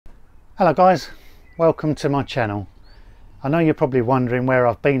Hello guys, welcome to my channel. I know you're probably wondering where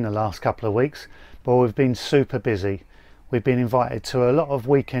I've been the last couple of weeks, but we've been super busy. We've been invited to a lot of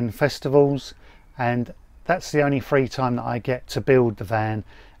weekend festivals, and that's the only free time that I get to build the van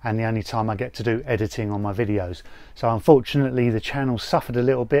and the only time I get to do editing on my videos. So unfortunately the channel suffered a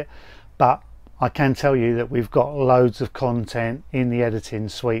little bit, but I can tell you that we've got loads of content in the editing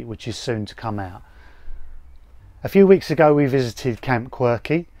suite which is soon to come out. A few weeks ago we visited Camp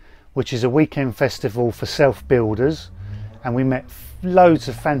Quirky, which is a weekend festival for self-builders, and we met loads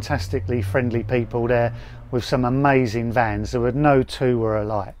of fantastically friendly people there with some amazing vans. There were no two were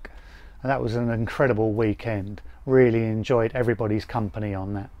alike, and that was an incredible weekend. Really enjoyed everybody's company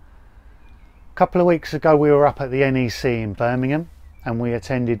on that. A couple of weeks ago we were up at the NEC in Birmingham and we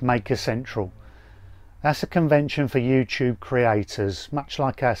attended Maker Central. That's a convention for YouTube creators, much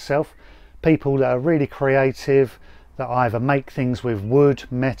like ourselves, people that are really creative, that either make things with wood,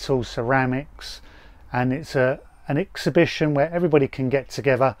 metal, ceramics, and it's an exhibition where everybody can get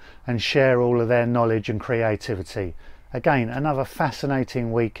together and share all of their knowledge and creativity. Again, another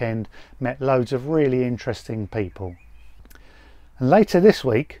fascinating weekend, met loads of really interesting people. And later this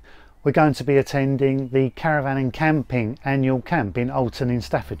week we're going to be attending the Caravan and Camping annual camp in Alton in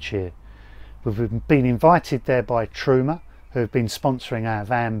Staffordshire. We've been invited there by Truma, who have been sponsoring our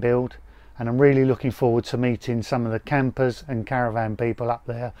van build, and I'm really looking forward to meeting some of the campers and caravan people up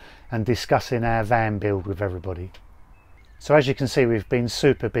there and discussing our van build with everybody. So as you can see, we've been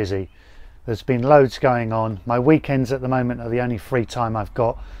super busy. There's been loads going on. My weekends at the moment are the only free time I've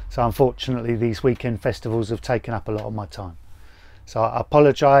got, so unfortunately these weekend festivals have taken up a lot of my time. So I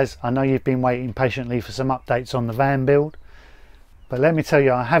apologise. I know you've been waiting patiently for some updates on the van build, but let me tell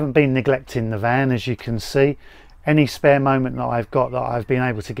you, I haven't been neglecting the van. As you can see, any spare moment that I've got that I've been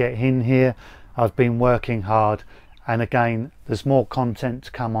able to get in here, I've been working hard, and again there's more content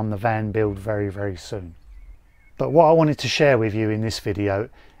to come on the van build very soon. But what I wanted to share with you in this video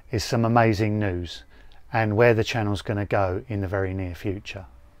is some amazing news and where the channel's going to go in the very near future.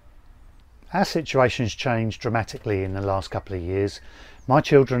 Our situation's changed dramatically in the last couple of years. My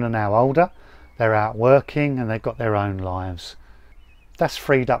children are now older, they're out working and they've got their own lives. That's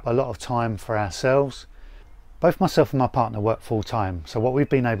freed up a lot of time for ourselves. Both myself and my partner work full-time, so what we've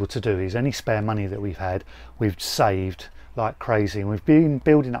been able to do is any spare money that we've had, we've saved like crazy, and we've been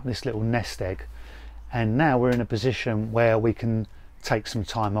building up this little nest egg, and now we're in a position where we can take some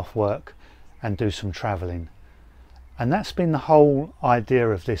time off work and do some travelling. And that's been the whole idea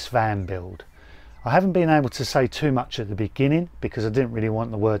of this van build. I haven't been able to say too much at the beginning because I didn't really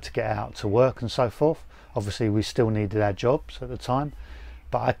want the word to get out to work and so forth. Obviously we still needed our jobs at the time.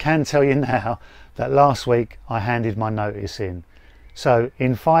 But I can tell you now that last week I handed my notice in. So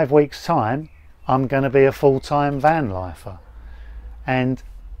in 5 weeks time, I'm going to be a full-time van lifer. And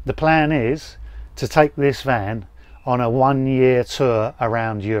the plan is to take this van on a 1-year tour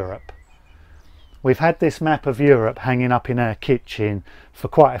around Europe. We've had this map of Europe hanging up in our kitchen for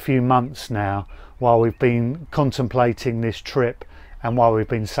quite a few months now while we've been contemplating this trip and while we've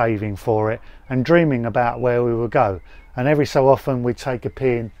been saving for it and dreaming about where we will go. And every so often we'd take a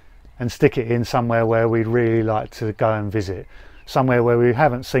pin and stick it in somewhere where we'd really like to go and visit, somewhere where we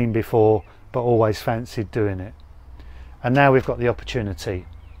haven't seen before but always fancied doing it. And now we've got the opportunity.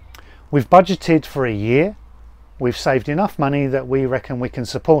 We've budgeted for a year. We've saved enough money that we reckon we can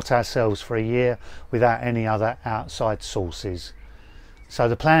support ourselves for a year without any other outside sources. So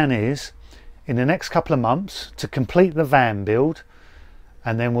the plan is in the next couple of months to complete the van build,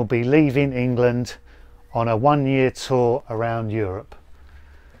 and then we'll be leaving England on a 1-year tour around Europe.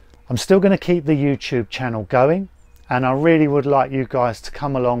 I'm still going to keep the YouTube channel going, and I really would like you guys to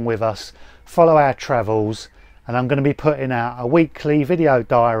come along with us, follow our travels, and I'm going to be putting out a weekly video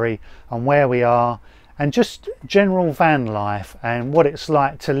diary on where we are and just general van life and what it's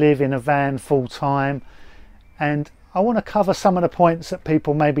like to live in a van full time. And I want to cover some of the points that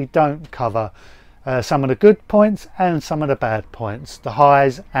people maybe don't cover, some of the good points and some of the bad points, the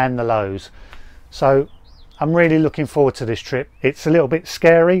highs and the lows. So I'm really looking forward to this trip. It's a little bit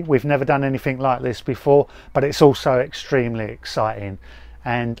scary. We've never done anything like this before, but it's also extremely exciting.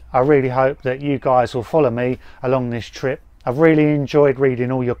 And I really hope that you guys will follow me along this trip. I've really enjoyed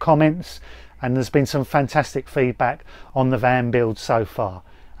reading all your comments, and there's been some fantastic feedback on the van build so far.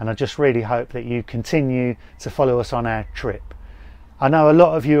 And I just really hope that you continue to follow us on our trip. I know a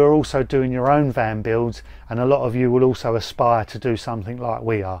lot of you are also doing your own van builds, and a lot of you will also aspire to do something like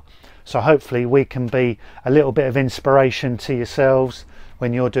we are. So hopefully we can be a little bit of inspiration to yourselves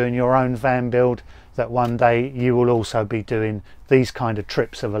when you're doing your own van build, that one day you will also be doing these kind of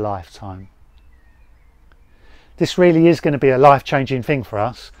trips of a lifetime. This really is going to be a life-changing thing for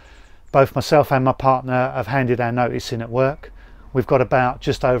us, Both myself and my partner have handed our notice in at work. We've got about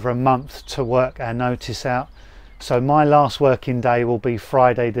just over a month to work our notice out. So my last working day will be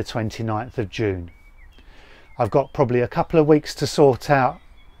Friday the 29th of June. I've got probably a couple of weeks to sort out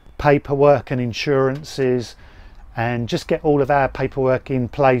paperwork and insurances and just get all of our paperwork in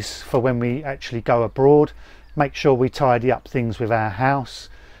place for when we actually go abroad. Make sure we tidy up things with our house.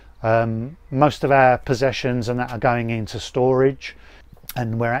 Most of our possessions and that are going into storage,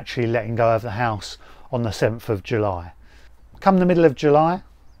 and we're actually letting go of the house on the 7th of July. Come the middle of July,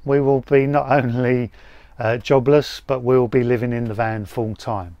 we will be not only jobless, but we'll be living in the van full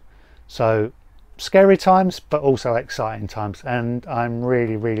time. So scary times, but also exciting times, and I'm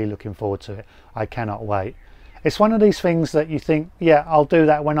really looking forward to it. I cannot wait. It's one of these things that you think, yeah, I'll do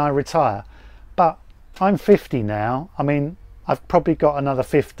that when I retire, but I'm 50 now. I mean, I've probably got another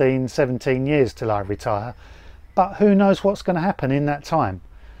 15, 17 years till I retire, but who knows what's going to happen in that time.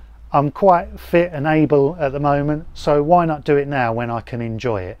 I'm quite fit and able at the moment, so why not do it now when I can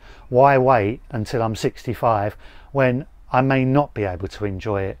enjoy it? Why wait until I'm 65 when I may not be able to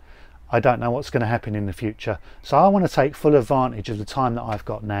enjoy it? I don't know what's going to happen in the future, so I want to take full advantage of the time that I've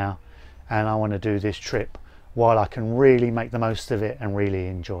got now, and I want to do this trip while I can really make the most of it and really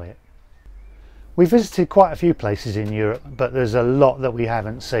enjoy it. We visited quite a few places in Europe, but there's a lot that we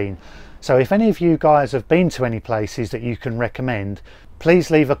haven't seen. So if any of you guys have been to any places that you can recommend,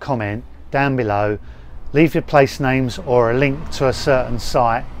 please leave a comment down below. Leave your place names or a link to a certain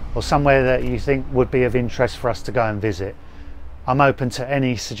site or somewhere that you think would be of interest for us to go and visit. I'm open to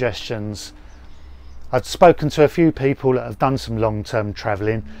any suggestions. I've spoken to a few people that have done some long-term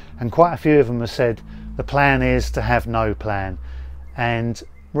travelling, and quite a few of them have said the plan is to have no plan and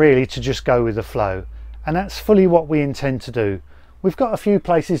really to just go with the flow, and that's fully what we intend to do. We've got a few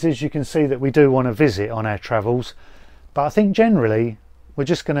places, as you can see, that we do want to visit on our travels, but I think generally we're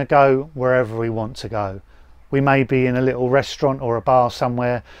just going to go wherever we want to go. We may be in a little restaurant or a bar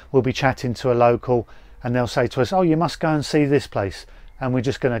somewhere, we'll be chatting to a local and they'll say to us, oh, you must go and see this place, and we're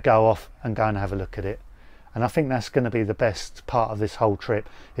just going to go off and go and have a look at it. And I think that's going to be the best part of this whole trip,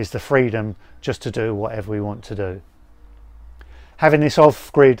 is the freedom just to do whatever we want to do. Having this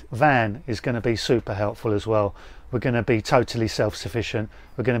off-grid van is going to be super helpful as well. We're going to be totally self-sufficient.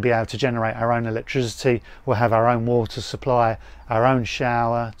 We're going to be able to generate our own electricity. We'll have our own water supply, our own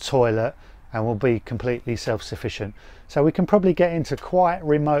shower, toilet, and we'll be completely self-sufficient. So we can probably get into quite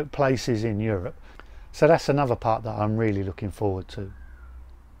remote places in Europe. So that's another part that I'm really looking forward to.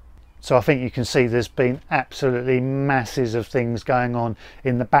 So I think you can see there's been absolutely masses of things going on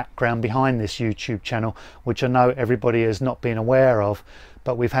in the background behind this YouTube channel, which I know everybody has not been aware of,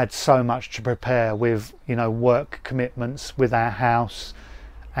 but we've had so much to prepare with, you know, work commitments with our house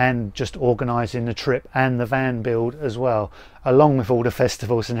and just organising the trip and the van build as well, along with all the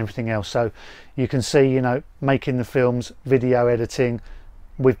festivals and everything else. So you can see, you know, making the films, video editing,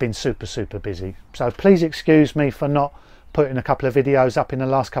 we've been super busy. So please excuse me for not putting a couple of videos up in the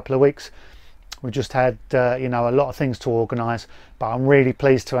last couple of weeks. We've just had you know, a lot of things to organise, but I'm really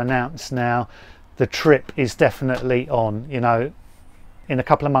pleased to announce now the trip is definitely on. You know, in a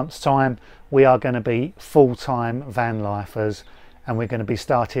couple of months time we are going to be full-time van lifers, and we're going to be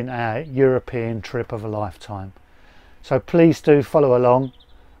starting our European trip of a lifetime. So please do follow along.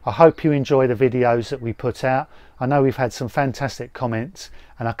 I hope you enjoy the videos that we put out. I know we've had some fantastic comments,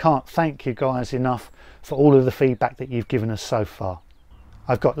 and I can't thank you guys enough for all of the feedback that you've given us so far.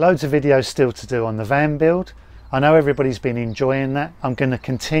 I've got loads of videos still to do on the van build. I know everybody's been enjoying that. I'm going to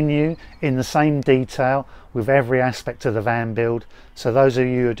continue in the same detail with every aspect of the van build. So those of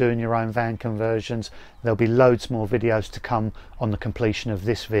you who are doing your own van conversions, there'll be loads more videos to come on the completion of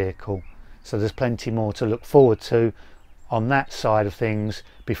this vehicle. So there's plenty more to look forward to on that side of things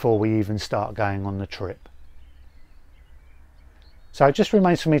before we even start going on the trip. So it just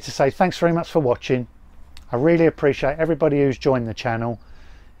remains for me to say thanks very much for watching. I really appreciate everybody who's joined the channel.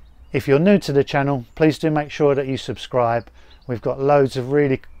 If you're new to the channel, please do make sure that you subscribe. We've got loads of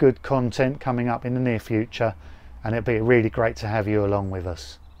really good content coming up in the near future, and it'd be really great to have you along with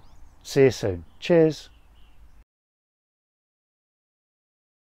us. See you soon. Cheers.